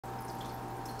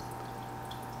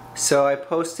So I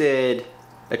posted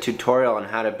a tutorial on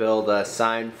how to build a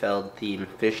Seinfeld themed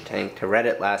fish tank to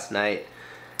Reddit last night,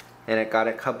 and it got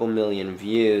a couple million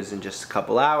views in just a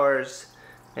couple hours,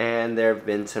 and there have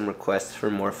been some requests for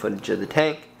more footage of the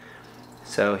tank.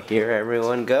 So here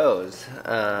everyone goes.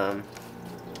 Right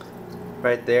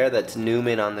there, that's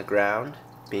Newman on the ground,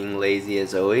 being lazy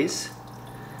as always.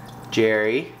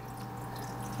 Jerry.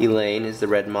 Elaine is the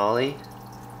red Molly.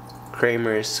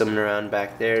 Kramer is swimming around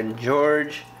back there, and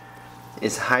George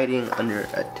is hiding under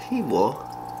a table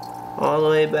all the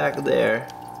way back there,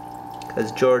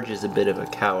 because George is a bit of a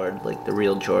coward, like the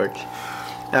real George.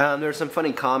 There were some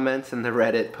funny comments in the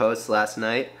Reddit post last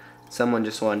night. Someone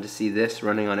just wanted to see this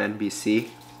running on NBC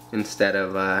instead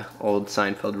of old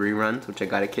Seinfeld reruns, which I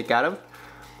got a kick out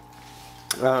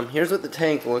of. Here's what the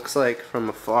tank looks like from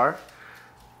afar.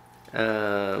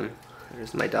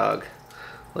 There's my dog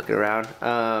looking around.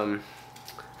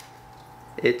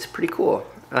 It's pretty cool.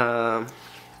 Get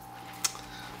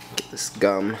this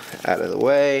gum out of the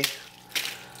way.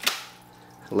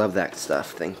 I love that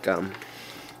stuff, thank gum.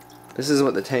 This is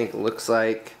what the tank looks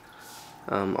like,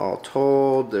 all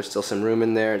told. There's still some room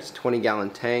in there. It's a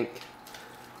 20-gallon tank.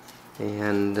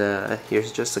 And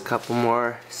here's just a couple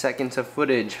more seconds of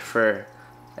footage for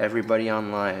everybody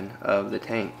online of the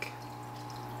tank.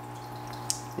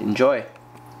 Enjoy.